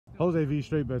Jose V,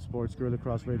 Straight Bet Sports, Guerrilla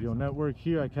Cross Radio Network,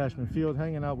 here at Cashman Field,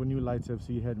 hanging out with New Lights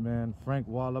FC head man Frank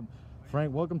Yallop.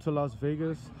 Frank, welcome to Las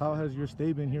Vegas. How has your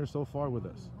stay been here so far with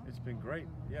us? It's been great,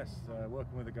 yes.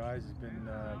 Working with the guys has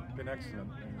been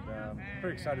excellent, and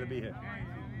very excited to be here.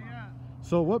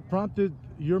 So what prompted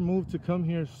your move to come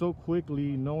here so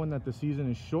quickly, knowing that the season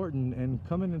is shortened, and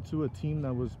coming into a team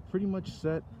that was pretty much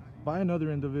set by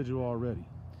another individual already?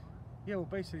 Yeah, well,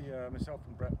 basically, myself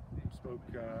and Brett spoke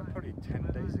probably 10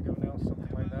 days ago now, something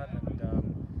like that, and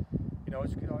you know, I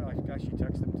actually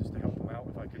texted him just to help him out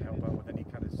if I could help out with any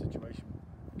kind of situation,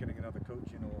 getting another coach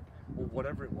in or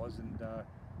whatever it was, and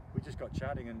we just got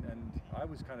chatting, and I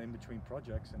was kind of in between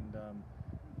projects, and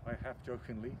I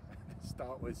half-jokingly to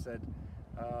start with said,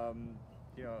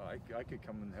 you know, I could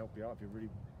come and help you out if you really,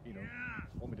 you know,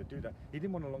 want me to do that. He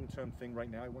didn't want a long-term thing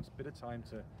right now. He wants a bit of time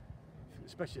to,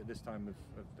 especially at this time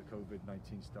of the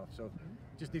COVID-19 stuff. So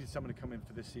just needed someone to come in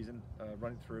for this season,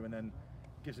 run it through, and then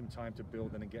gives him time to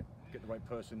build and get the right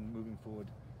person moving forward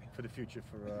for the future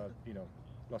for, you know,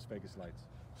 Las Vegas Lights.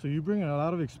 So you bring a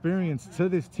lot of experience to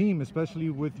this team,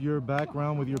 especially with your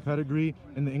background, with your pedigree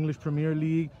in the English Premier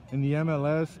League, in the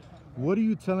MLS. What are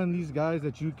you telling these guys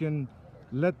that you can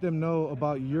let them know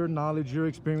about your knowledge, your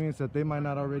experience that they might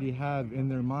not already have in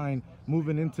their mind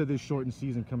moving into this shortened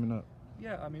season coming up?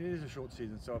 Yeah, I mean, it is a short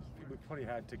season, so we've probably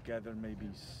had together maybe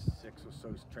 6 or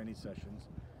so training sessions.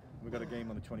 We've got a game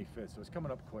on the 25th, so it's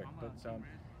coming up quick. But,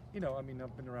 you know, I mean,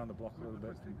 I've been around the block a little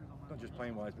bit, not just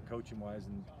playing-wise, but coaching-wise.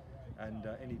 And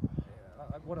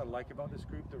what I like about this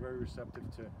group, they're very receptive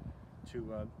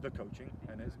to the coaching.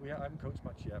 And I haven't coached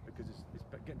much yet because it's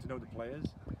getting to know the players.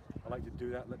 I like to do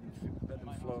that, let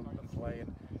them flow and play,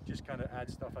 and just kind of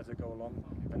add stuff as I go along.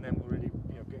 And then we're really,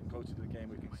 you know, getting closer to the game,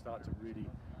 we can start to really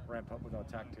ramp up with our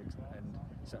tactics and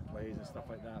set plays and stuff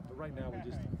like that. But right now,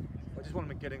 I just want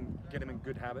to get him in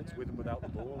good habits with and without the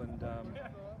ball, and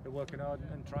they're working hard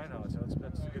and trying hard. So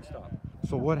that's a good start.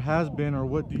 So what has been, or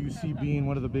what do you see being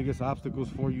one of the biggest obstacles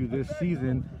for you this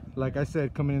season? Like I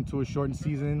said, coming into a shortened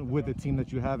season with a team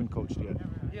that you haven't coached yet.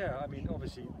 Yeah, I mean,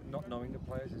 obviously not knowing the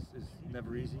players is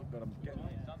never easy, but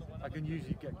I can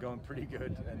usually get going pretty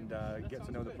good and get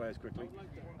to know the players quickly.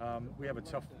 We have a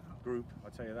tough group,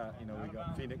 I'll tell you that. You know, we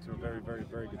got Phoenix, who are a very, very,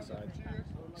 very good side.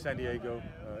 San Diego,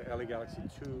 LA Galaxy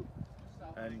 2,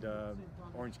 and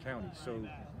Orange County. So,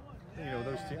 you know,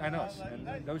 those teams, and us,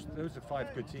 and those are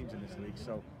 5 good teams in this league.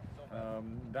 So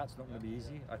that's not going to be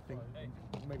easy. I think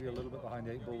maybe a little bit behind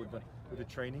the 8 ball with the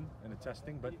training and the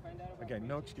testing, but again,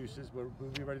 no excuses. We'll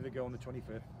be ready to go on the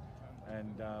 25th,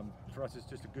 and for us, it's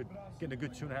just getting a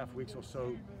good 2.5 weeks or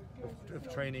so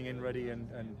of training and ready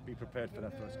and be prepared for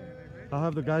that first game. How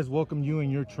have the guys welcomed you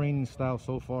and your training style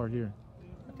so far here?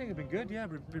 I think it's been good, yeah,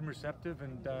 we've been receptive,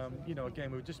 and you know,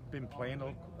 again, we've just been playing,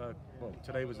 well,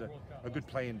 today was a good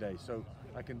playing day, so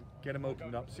I can get them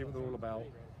opened up, see what they're all about,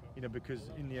 you know, because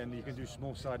in the end, you can do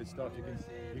small-sided stuff,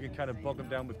 you can kind of bog them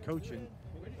down with coaching,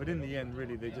 but in the end,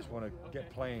 really, they just want to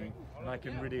get playing, and I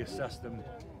can really assess them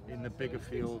in the bigger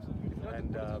field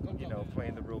and, you know,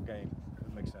 playing the real game, if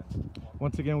it makes sense.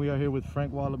 Once again, we are here with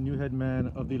Frank Yallop, new head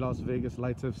man of the Las Vegas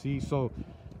Lights FC. So,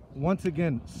 once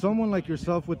again, someone like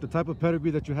yourself with the type of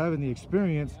pedigree that you have and the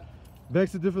experience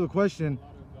begs to differ the question,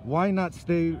 why not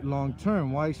stay long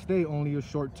term? Why stay only a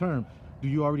short term? Do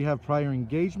you already have prior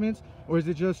engagements, or is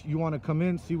it just you want to come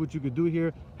in, see what you could do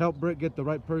here, help Brett get the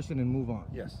right person and move on?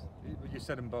 Yes, you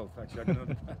said them both, actually. I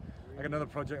got another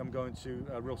project I'm going to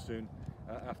real soon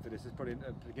after this. It's probably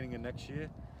at the beginning of next year.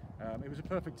 It was a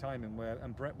perfect timing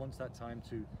and Brett wants that time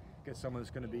to get someone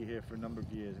that's going to be here for a number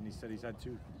of years, and he said he's had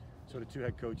two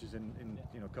head coaches in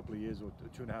you know, a couple of years or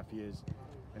 2.5 years,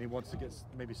 and he wants to get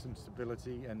maybe some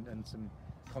stability and some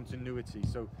continuity.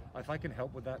 So if I can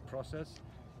help with that process,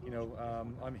 you know,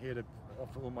 I'm here to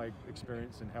offer all my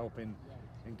experience and help in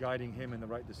guiding him in the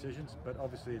right decisions. But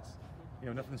obviously, it's, you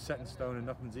know, nothing's set in stone and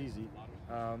nothing's easy.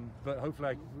 But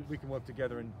hopefully, we can work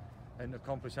together and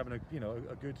accomplish having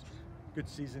a good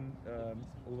season,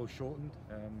 although shortened.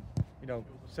 You know,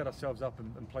 set ourselves up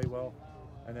and play well,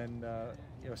 and then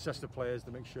you know, assess the players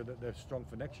to make sure that they're strong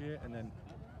for next year, and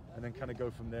then kind of go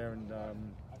from there, and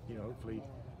you know, hopefully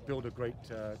build a great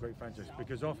franchise.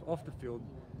 Because off the field,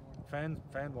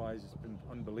 fan-wise, it's been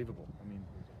unbelievable. I mean,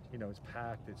 you know, it's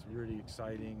packed, it's really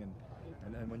exciting,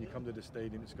 and when you come to the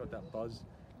stadium, it's got that buzz.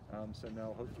 So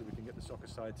now hopefully we can get the soccer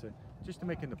side to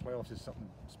making the playoffs is something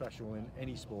special in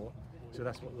any sport. So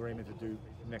that's what we're aiming to do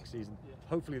next season.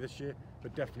 Hopefully this year,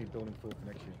 but definitely building forward for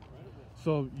next year.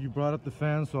 So you brought up the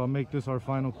fans, so I'll make this our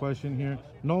final question here.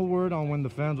 No word on when the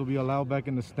fans will be allowed back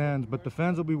in the stands, but the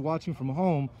fans will be watching from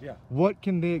home. Yeah. What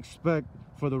can they expect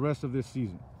for the rest of this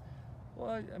season?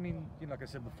 Well, I mean, like I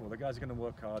said before, the guys are going to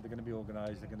work hard. They're going to be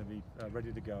organised. They're going to be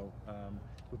ready to go.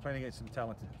 We're playing against some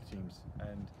talented teams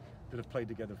and that have played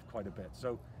together for quite a bit.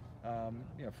 So,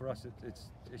 for us,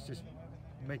 it's just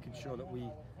making sure that we,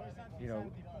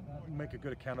 make a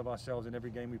good account of ourselves in every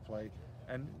game we play.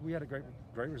 And we had a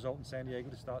great result in San Diego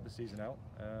to start the season out.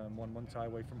 One tie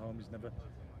away from home is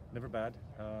never bad.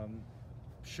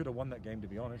 Should have won that game, to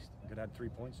be honest. Could have had 3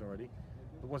 points already.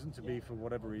 It wasn't to be for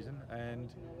whatever reason, and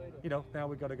now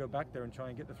we've got to go back there and try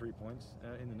and get the 3 points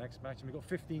in the next match. And we've got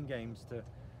 15 games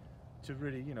to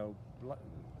really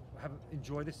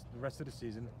enjoy the rest of the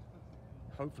season.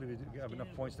 Hopefully we have enough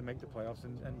points to make the playoffs.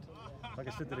 And like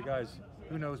I said to the guys,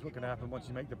 who knows what can happen once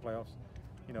you make the playoffs?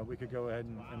 We could go ahead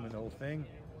and win the whole thing.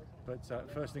 But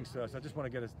first things first, I just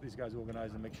want to get these guys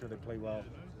organized and make sure they play well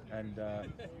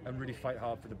and really fight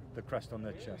hard for the crest on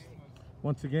their chest.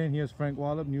 Once again, here's Frank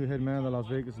Yallop, new head man of the Las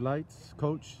Vegas Lights.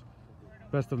 Coach,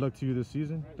 best of luck to you this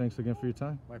season. Thanks again for your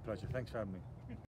time. My pleasure. Thanks for having me.